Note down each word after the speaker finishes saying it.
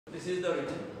This is the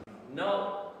origin.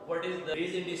 Now, what is the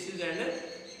these indices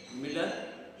and Miller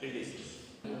indices?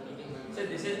 So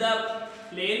this is the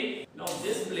plane. Now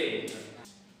this plane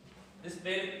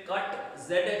cut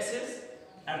z-axis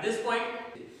at this point.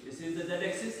 This is the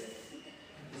z-axis.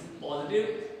 This is positive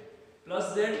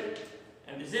plus z,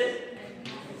 and this is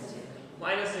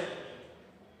minus z.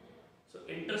 So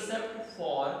intercept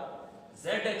for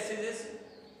z-axis is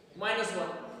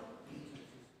 -1.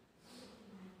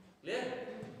 Clear?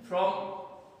 From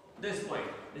this point,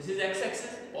 this is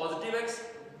x-axis, positive x,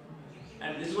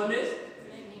 and this one is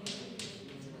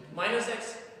minus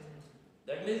x.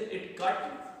 That means it cut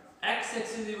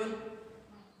x-axis even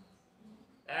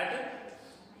at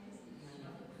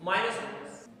 -1.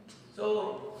 So,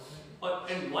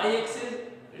 and y-axis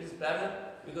it is parallel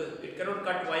because it cannot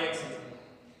cut y-axis,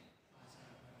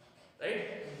 right?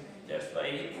 That's why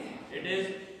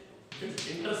its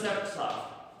intercepts are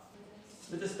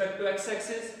with respect to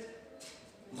x-axis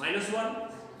 -1,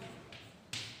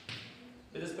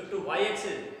 with respect to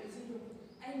y-axis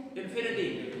infinity,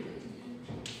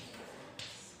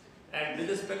 and with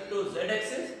respect to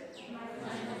z-axis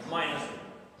 -1.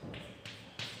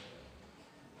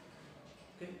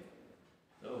 Okay.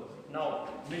 So now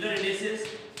Miller indices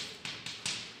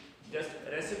just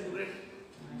reciprocate.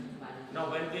 Now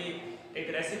when we take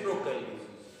reciprocal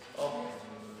of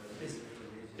this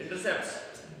intercepts,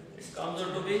 it comes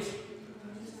out to be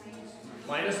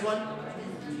 -1,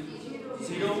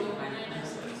 0.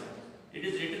 It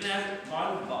is written as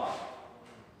 1 bar,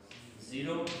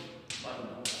 0, 1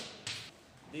 bar.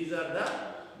 These are the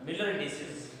Miller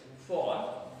indices for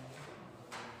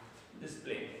this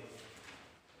plane.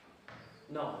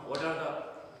 Now, what are the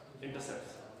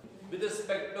intercepts? With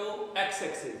respect to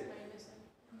x-axis,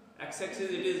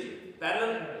 it is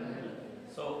parallel.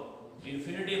 So,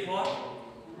 infinity for,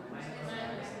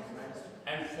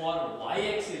 and for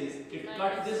y-axis it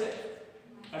cut this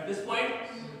at this point.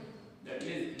 That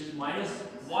means it is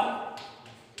 -1.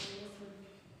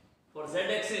 For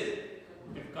z-axis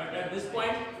it cut at this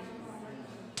point.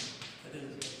 That is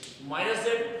minus z.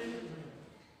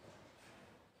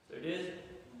 So it is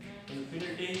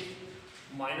infinity,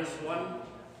 -1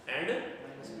 and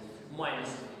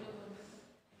minus.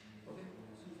 Okay.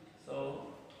 So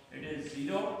it is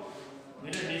 0.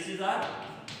 Miller indices are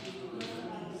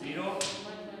 0,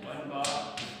 1 bar.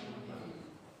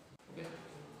 Okay.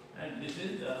 And this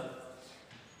is the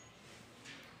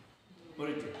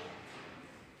origin.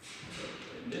 So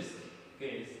in this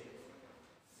case,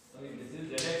 okay, this is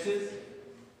z-axis,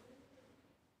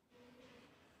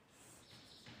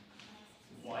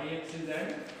 y-axis and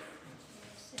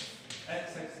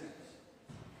x-axis.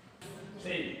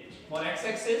 See, for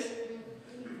x-axis,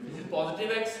 this is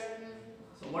positive x.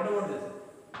 So what about this?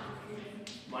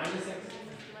 -x.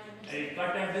 And it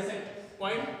cut at this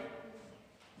point.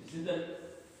 This is the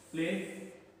plane.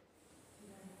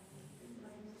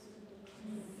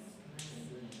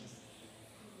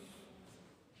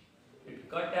 It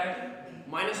cut at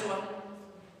 -1.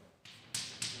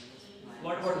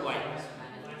 What about y?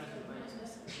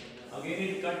 Again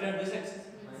it cut at this axis.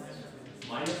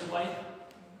 -y,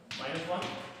 -1.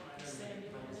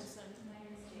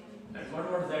 And what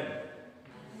about z?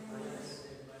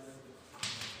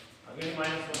 Again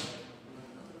 -1.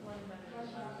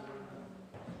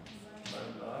 1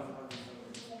 bar.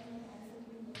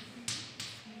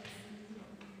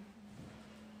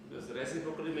 Because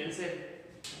reciprocal remains same.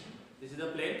 This is the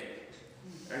plane,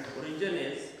 and origin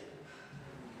is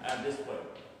at this point.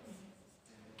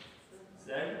 Z,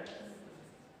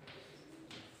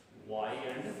 y,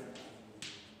 and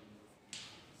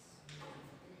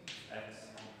x.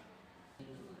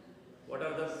 What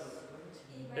are the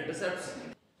intercepts?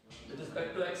 With respect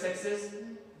to x-axis,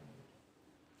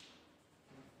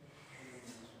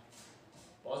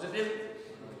 positive,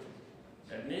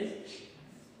 that means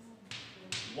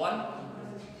 1.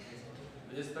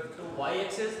 With respect to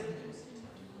y-axis,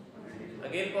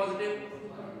 again positive,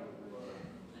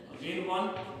 again 1.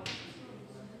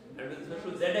 And with respect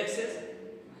to z-axis,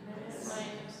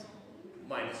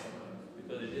 minus,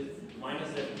 because it is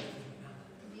 -z.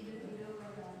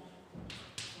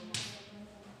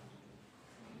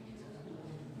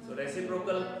 So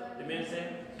reciprocal remains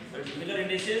same. So Miller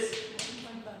indices